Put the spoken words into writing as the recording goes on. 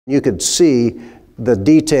You could see the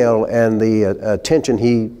detail and the attention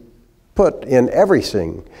he put in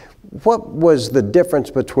everything. What was the difference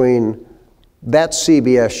between that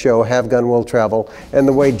CBS show, Have Gun Will Travel, and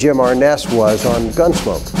the way Jim Arness was on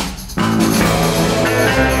Gunsmoke?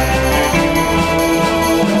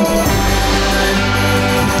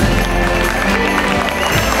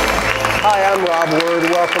 Hi, I'm Rob Word.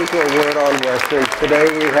 Welcome to A Word on Westerns. Today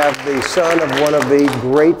we have the son of one of the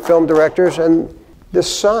great film directors, and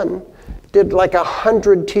this son did like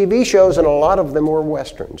 100 TV shows, and a lot of them were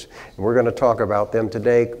Westerns. And we're going to talk about them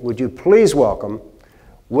today. Would you please welcome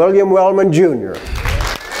William Wellman Jr.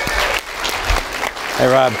 Hey,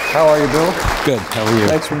 Rob. How are you, Bill? Good. How are you?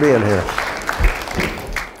 Thanks for being here.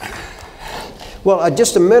 Well,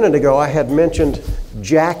 just a minute ago, I had mentioned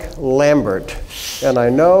Jack Lambert. And I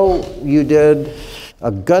know you did a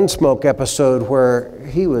Gunsmoke episode where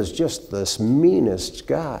he was just this meanest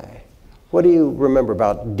guy. What do you remember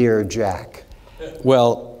about Dear Jack?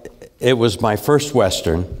 Well, it was my first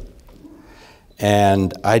Western,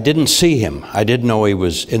 and I didn't see him. I didn't know he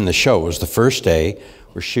was in the show. It was the first day.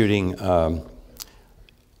 We're shooting in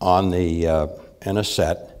a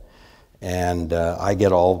set, and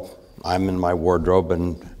I'm in my wardrobe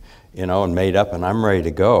and, and made up, and I'm ready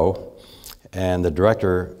to go. And the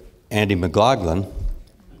director, Andy McLaughlin,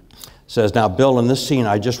 says, now, Bill, in this scene,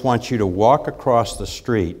 I just want you to walk across the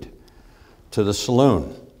street to the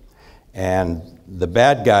saloon, and the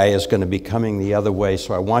bad guy is going to be coming the other way,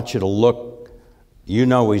 so I want you to look,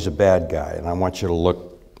 he's a bad guy, and I want you to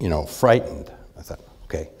look, frightened. I thought,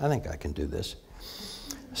 okay, I think I can do this.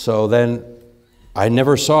 So then I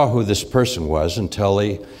never saw who this person was until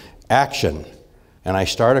the action, and I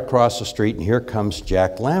start across the street, and here comes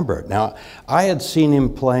Jack Lambert. Now, I had seen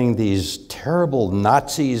him playing these terrible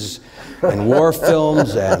Nazis in war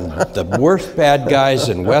films and the worst bad guys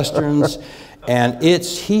in Westerns, and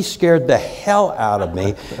he scared the hell out of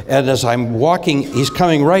me. And as I'm walking, he's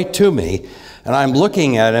coming right to me, and I'm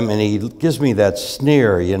looking at him, and he gives me that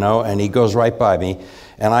sneer, and he goes right by me,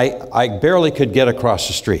 and I barely could get across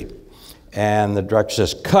the street. And the director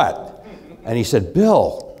says, cut. And he said,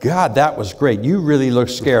 Bill, God, that was great. You really look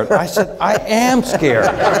scared. I said, I am scared.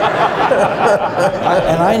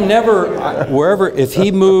 If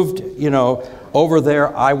he moved, over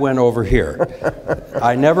there, I went over here.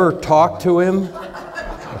 I never talked to him.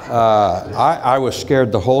 I was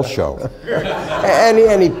scared the whole show.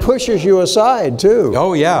 And he pushes you aside, too.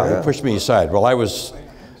 Oh, yeah, he pushed me aside. Well, I was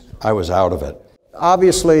out of it.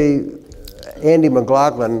 Obviously, Andy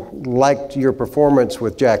McLaughlin liked your performance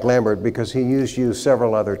with Jack Lambert because he used you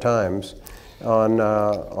several other times on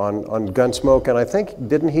Gunsmoke, and I think,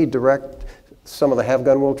 didn't he direct some of the Have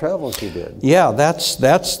Gun Will Travels he did? Yeah,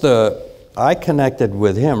 I connected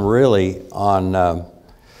with him really on, the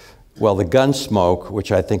Gunsmoke,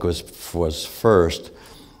 which I think was first,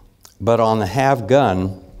 but on the Have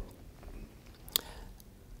Gun,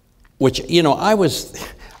 which,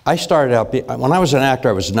 I started out, when I was an actor,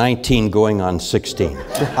 I was 19 going on 16.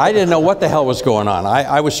 I didn't know what the hell was going on.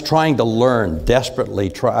 I was trying to learn, desperately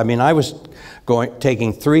I was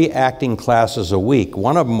taking 3 acting classes a week.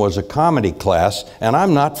 One of them was a comedy class, and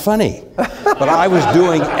I'm not funny. But I was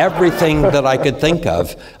doing everything that I could think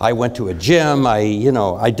of. I went to a gym,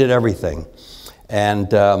 I did everything.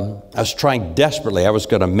 And I was trying desperately. I was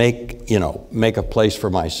going to make a place for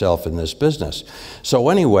myself in this business. So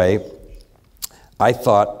anyway, I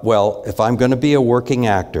thought, well, if I'm going to be a working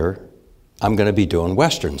actor, I'm going to be doing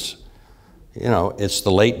Westerns. It's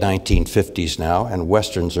the late 1950s now, and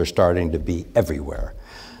Westerns are starting to be everywhere.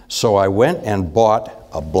 So I went and bought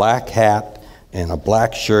a black hat and a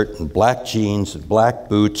black shirt and black jeans and black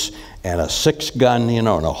boots and a 6-gun, and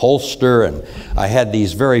a holster, and I had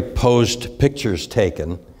these very posed pictures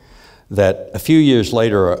taken that a few years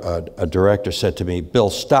later a director said to me,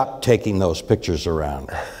 Bill, stop taking those pictures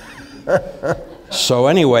around. So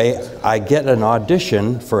anyway, I get an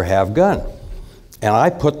audition for Have Gun, and I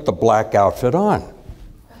put the black outfit on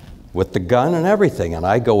with the gun and everything, and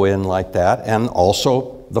I go in like that, and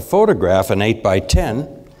also the photograph, an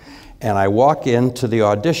 8x10, and I walk into the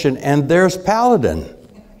audition, and there's Paladin.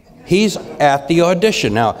 He's at the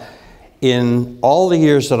audition. Now, in all the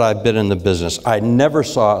years that I've been in the business, I never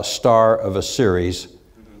saw a star of a series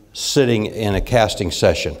sitting in a casting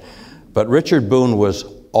session, but Richard Boone was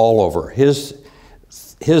all over. His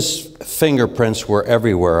fingerprints were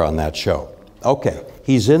everywhere on that show. Okay,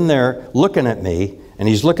 he's in there looking at me, and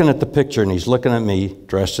he's looking at the picture, and he's looking at me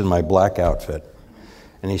dressed in my black outfit.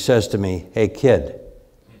 And he says to me, hey kid,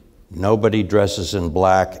 nobody dresses in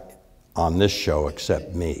black on this show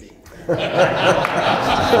except me. Oh,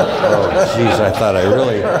 geez, I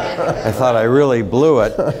thought I really blew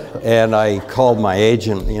it. And I called my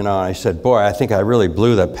agent, you know, and I said, boy, I think I really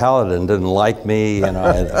blew that. Paladin didn't like me, you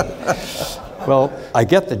know. Well, I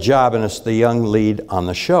get the job, and it's the young lead on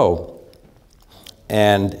the show.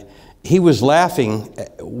 And he was laughing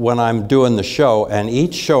when I'm doing the show, and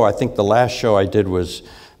each show, I think the last show I did was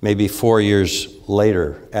maybe 4 years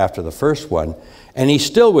later after the first one, and he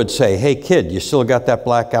still would say, hey kid, you still got that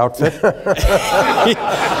black outfit?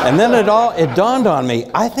 And then it dawned on me,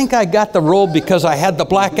 I think I got the role because I had the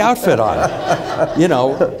black outfit on, you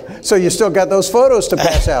know. So you still got those photos to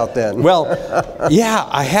pass out then? Well, yeah,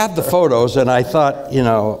 I had the photos, and I thought, you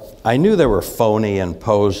know, I knew they were phony and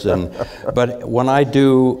posed, but when I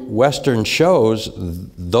do Western shows,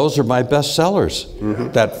 those are my best sellers.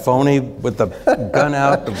 Mm-hmm. That phony with the gun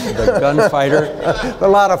out, the gunfighter. A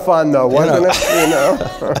lot of fun, though, wasn't it? You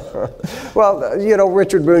know. Well, you know,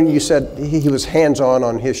 Richard Boone, you said he was hands-on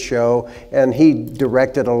on his show, and he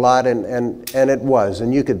directed a lot, and it was,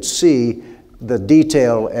 and you could see the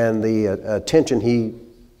detail and the attention he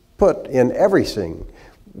put in everything.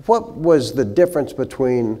 What was the difference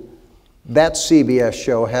between that CBS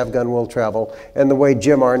show, Have Gun Will Travel, and the way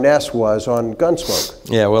Jim Arness was on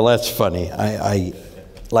Gunsmoke? Yeah, well, that's funny.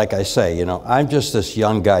 Like I say, you know, I'm just this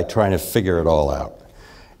young guy trying to figure it all out.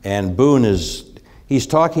 And Boone he's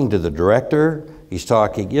talking to the director, he's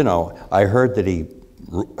talking, you know, I heard that he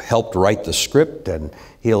helped write the script, and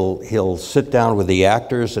he'll sit down with the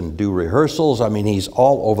actors and do rehearsals. I mean, he's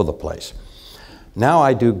all over the place. Now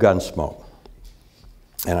I do Gunsmoke.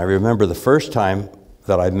 And I remember the first time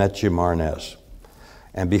that I met Jim Arness.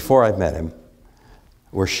 And before I met him,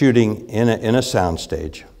 we're shooting in a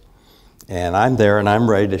soundstage. And I'm there and I'm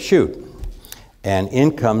ready to shoot. And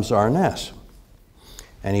in comes Arness.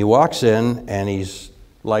 And he walks in and he's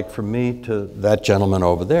like from me to that gentleman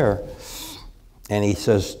over there. And he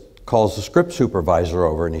says, calls the script supervisor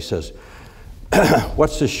over and he says,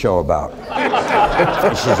 what's this show about?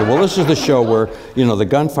 He says, well, this is the show where, you know, the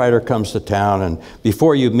gunfighter comes to town, and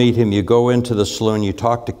before you meet him, you go into the saloon, you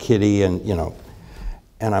talk to Kitty, and, you know.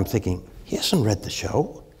 And I'm thinking, he hasn't read the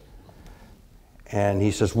show. And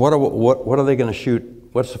he says, what are they going to shoot?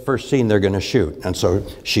 What's the first scene they're going to shoot? And so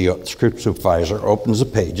script supervisor opens the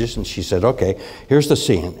pages, and she said, okay, here's the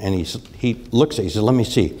scene. And he looks at it, he says, let me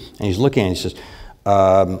see. And he's looking, and he says,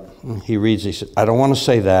 he reads, he says, I don't want to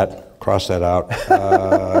say that. Cross that out.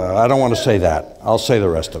 I don't want to say that. I'll say the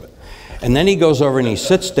rest of it. And then he goes over and he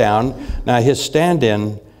sits down. Now his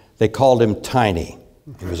stand-in, they called him Tiny.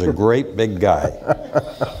 He was a great big guy.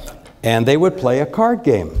 And they would play a card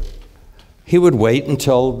game. He would wait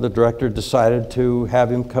until the director decided to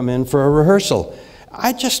have him come in for a rehearsal.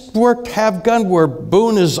 I just worked Have Gun where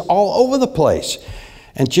Boone is all over the place.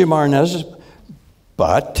 And Jim Arness,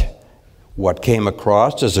 but what came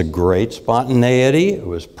across is a great spontaneity. It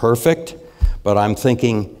was perfect, but I'm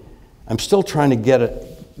thinking, I'm still trying to get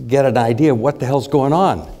an idea of what the hell's going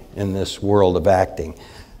on in this world of acting.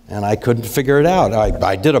 And I couldn't figure it out.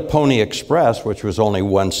 I did a Pony Express, which was only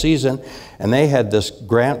one season, and they had this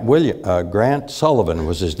Grant Sullivan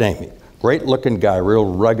was his name. Great looking guy, real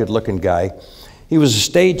rugged looking guy. He was a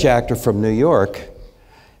stage actor from New York.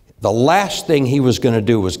 The last thing he was going to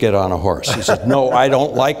do was get on a horse. He said, no, I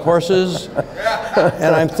don't like horses.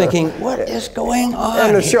 And I'm thinking, what is going on?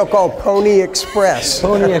 And a show called Pony Express.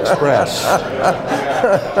 Pony Express.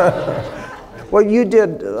 Well, you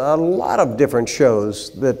did a lot of different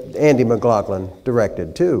shows that Andy McLaughlin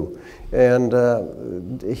directed, too.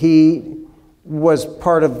 And he was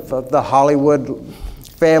part of the Hollywood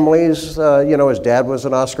families. You know, his dad was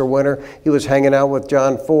an Oscar winner. He was hanging out with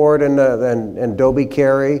John Ford and Dobie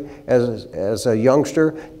Carey as a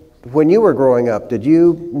youngster. When you were growing up, did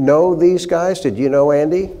you know these guys? Did you know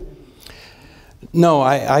Andy? No,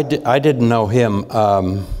 I didn't know him,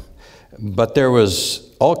 but there was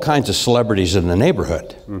all kinds of celebrities in the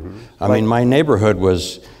neighborhood. Mm-hmm. I mean, my neighborhood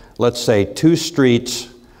was, let's say, 2 streets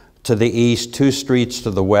to the east, 2 streets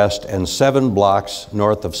to the west, and 7 blocks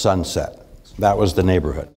north of Sunset. That was the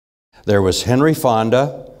neighborhood. There was Henry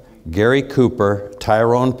Fonda, Gary Cooper,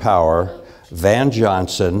 Tyrone Power, Van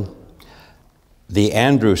Johnson, the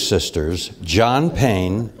Andrews sisters, John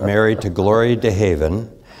Payne, married to Gloria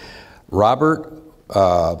DeHaven, Robert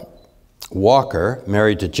Walker,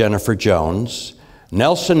 married to Jennifer Jones,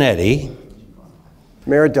 Nelson Eddy,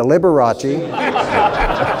 married to Liberace,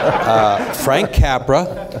 Frank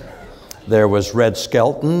Capra. There was Red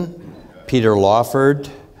Skelton, Peter Lawford,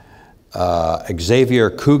 Xavier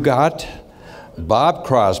Cugat, Bob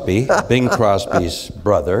Crosby, Bing Crosby's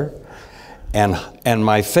brother, and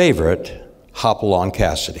my favorite, Hopalong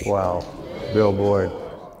Cassidy. Wow, Bill Boyd.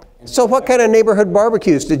 So what kind of neighborhood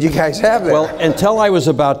barbecues did you guys have there? Well, until I was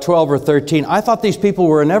about 12 or 13, I thought these people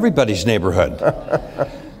were in everybody's neighborhood.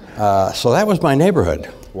 So that was my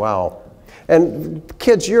neighborhood. Wow. And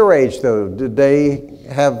kids your age, though, did they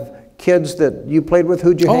have kids that you played with?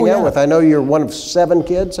 Who'd you hang out with? I know you're one of 7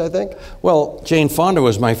 kids, I think. Well, Jane Fonda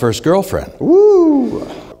was my first girlfriend. Woo!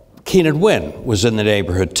 Keenan Wynn was in the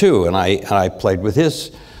neighborhood too, and I played with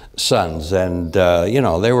his sons, and you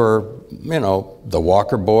know, they were, you know, the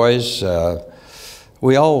Walker boys.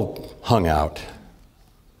 We all hung out.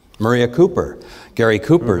 Maria Cooper, Gary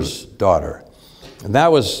Cooper's daughter. And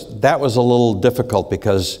that was a little difficult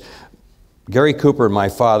because Gary Cooper and my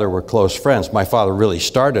father were close friends. My father really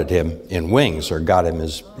started him in Wings, or got him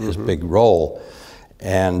his big role.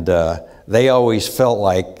 And they always felt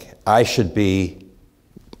like I should be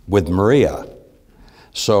with Maria.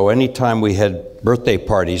 So anytime we had birthday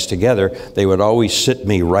parties together, they would always sit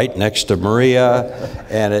me right next to Maria,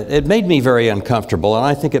 and it made me very uncomfortable, and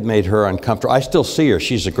I think it made her uncomfortable. I still see her.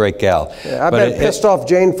 She's a great gal. Yeah, I bet it pissed off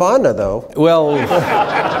Jane Fonda, though. Well,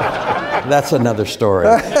 that's another story.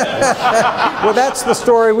 Well, that's the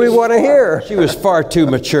story we want to hear. She was far too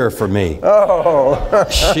mature for me. Oh.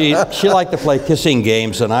 She liked to play kissing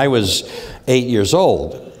games, and I was 8 years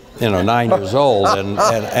old. You know, 9 years old, and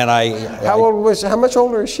How much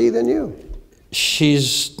older is she than you?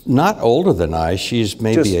 She's not older than I. She's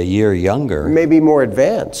maybe Just a year younger. Maybe more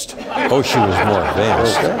advanced. Oh, she was more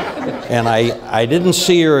advanced. Okay. And I didn't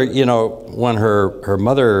see her, you know, when her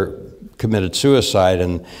mother committed suicide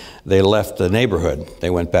and they left the neighborhood.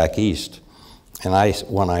 They went back east. And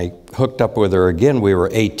when I hooked up with her again, we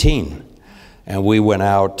were 18. And we went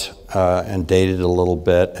out and dated a little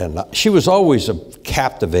bit, and she was always a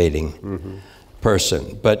captivating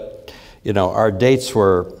person. But, you know, our dates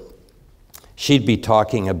were, she'd be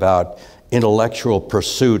talking about intellectual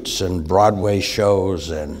pursuits and Broadway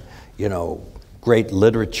shows and, you know, great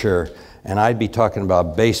literature, and I'd be talking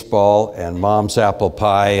about baseball and mom's apple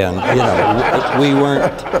pie, and, you know,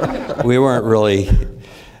 we weren't really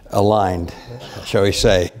aligned, shall we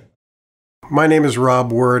say. My name is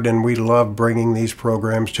Rob Word, and we love bringing these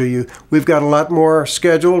programs to you. We've got a lot more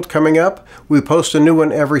scheduled coming up. We post a new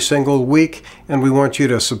one every single week, and we want you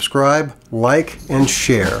to subscribe, like, and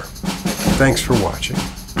share. Thanks for watching.